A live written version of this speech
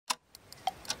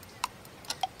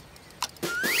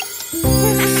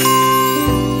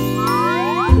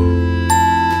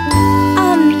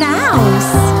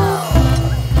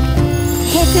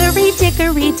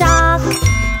dickory dock.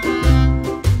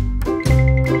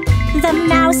 The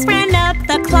mouse ran up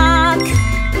the clock.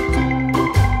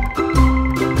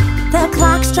 The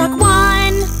clock struck 1.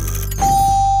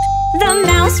 The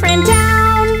mouse ran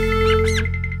down.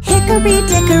 Hickory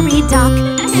dickory dock.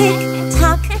 Tick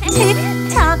tock, tick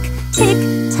tock, tick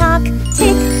tock,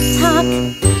 tick tock.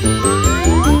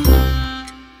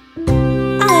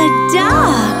 A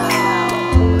duck.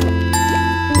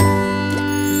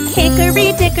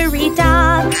 Hickory dickory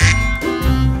dock.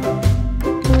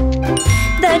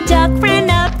 The duck ran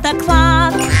up the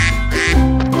clock.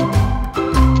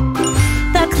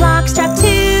 The clock struck 2.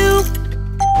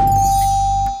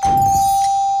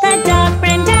 The duck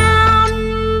ran down.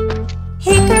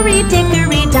 Hickory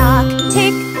dickory dock.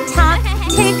 Tick tock,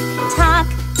 tick tock,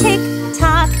 tick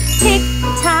tock, tick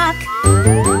tock.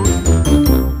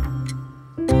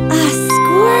 A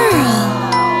squirrel.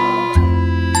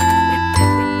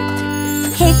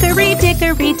 Hickory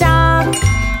dickory dock.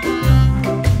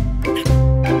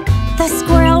 The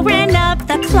squirrel ran up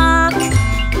the clock.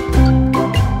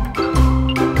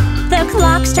 The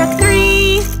clock struck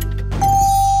 3.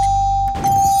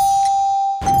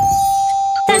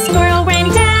 The squirrel ran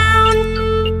down.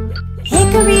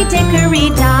 Hickory dickory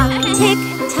dock. Tick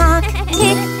tock,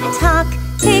 tick tock,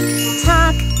 tick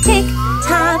tock, tick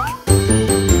tock.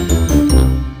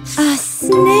 A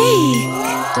snake.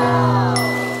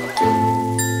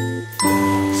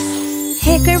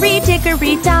 Hickory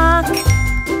dickory dock.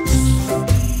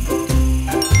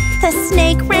 The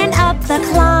snake ran up the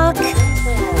clock.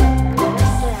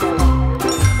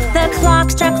 The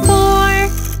clock struck 4.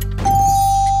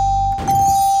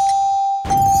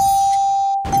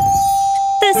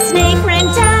 The snake ran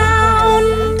down.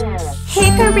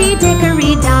 Hickory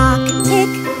dickory dock. Tick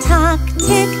tock,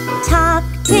 tick tock,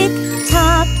 tick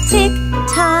tock, tick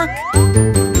tock.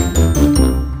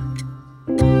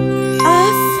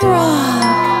 A frog.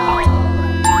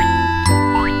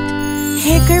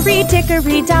 Hickory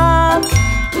dickory dock.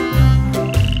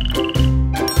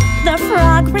 The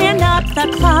frog ran up the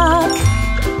clock.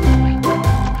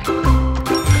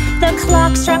 The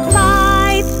clock struck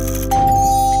 5.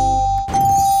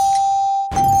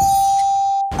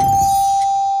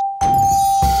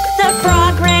 The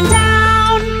frog ran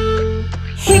down.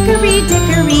 Hickory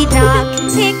dickory dock.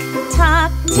 Tick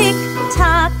tock, tick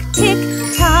tock, tick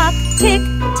tock, tick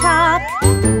tock.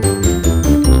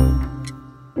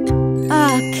 A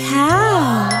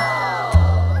cow.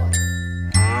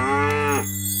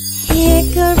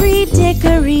 Hickory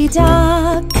dickory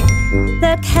dock.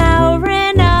 The cow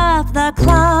ran up the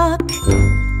clock.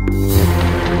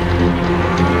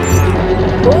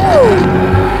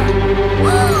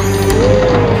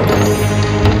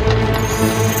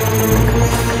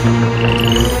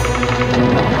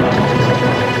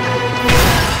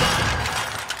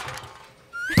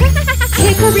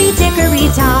 Hickory dickory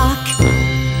dock.